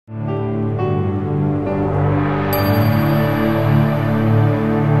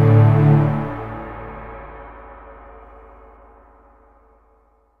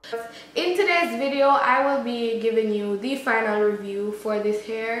final review for this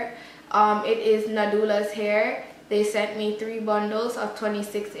hair. It is Nadula's hair. They sent me 3 bundles of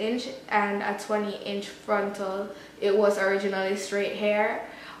 26-inch and a 20-inch frontal. It was originally straight hair.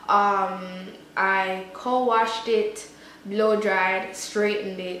 I co-washed it, blow dried,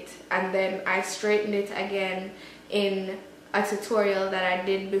 straightened it, and then I straightened it again in a tutorial that I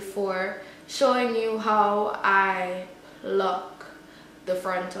did before, showing you how I pluck the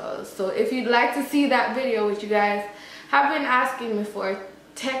frontals. So if you'd like to see that video, which you guys have been asking me for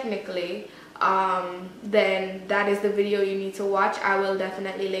technically, then that is the video you need to watch. I will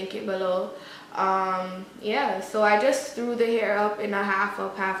definitely link it below. Yeah, so I just threw the hair up in a half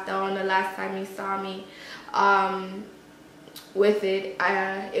up, half down the last time you saw me with it.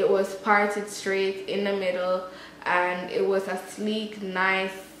 It was parted straight in the middle, and it was a sleek,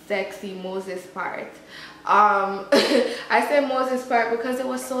 nice, sexy Moses part. I say Moses part because it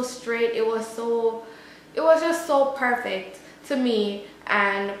was so straight. It was just so perfect to me,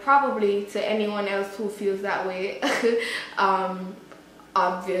 and probably to anyone else who feels that way.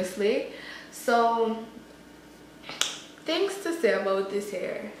 Obviously. So things to say about this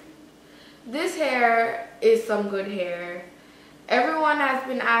hair. This hair is some good hair. Everyone has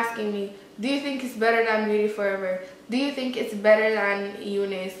been asking me, do you think it's better than Beauty Forever? Do you think it's better than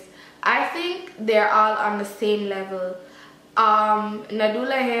Eunice? I think they're all on the same level.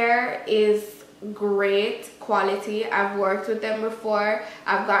 Nadula Hair is great quality. I've worked with them before.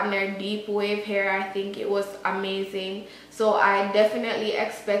 I've gotten their deep wave hair. I think it was amazing. So I definitely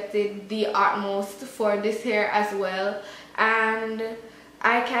expected the utmost for this hair as well. And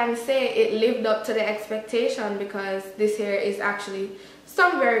I can say it lived up to the expectation, because this hair is actually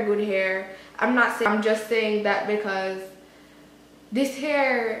some very good hair. I'm just saying that because this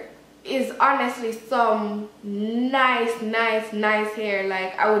hair is honestly some nice hair.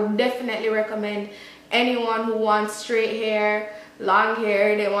 Like, I would definitely recommend anyone who wants straight hair, long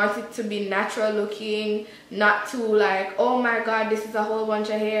hair, they want it to be natural looking, not too like, oh my god, this is a whole bunch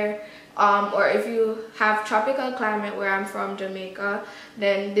of hair. Or if you have tropical climate where I'm from, Jamaica,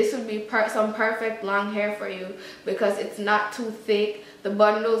 then this would be some perfect long hair for you, because it's not too thick. The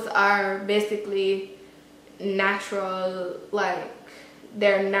bundles are basically natural, like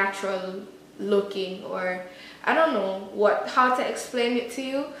they're natural looking, or I don't know how to explain it to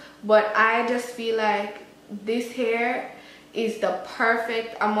you, but I just feel like this hair is the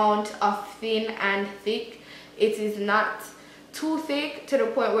perfect amount of thin and thick. It is not too thick to the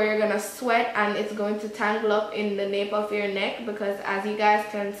point where you're gonna sweat and it's going to tangle up in the nape of your neck, because as you guys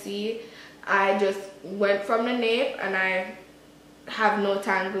can see, I just went from the nape and I have no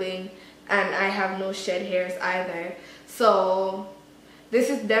tangling and I have no shed hairs either. So this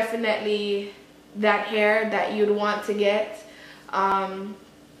is definitely that hair that you'd want to get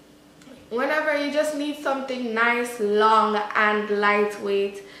whenever you just need something nice, long and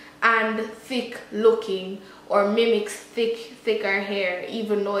lightweight and thick looking, or mimics thicker hair,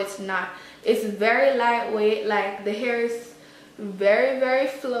 even though it's not. It's very lightweight. Like, the hair is very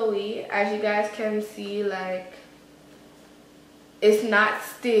flowy, as you guys can see. Like, it's not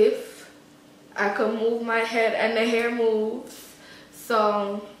stiff. I can move my head and the hair moves,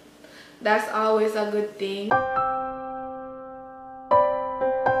 so that's always a good thing.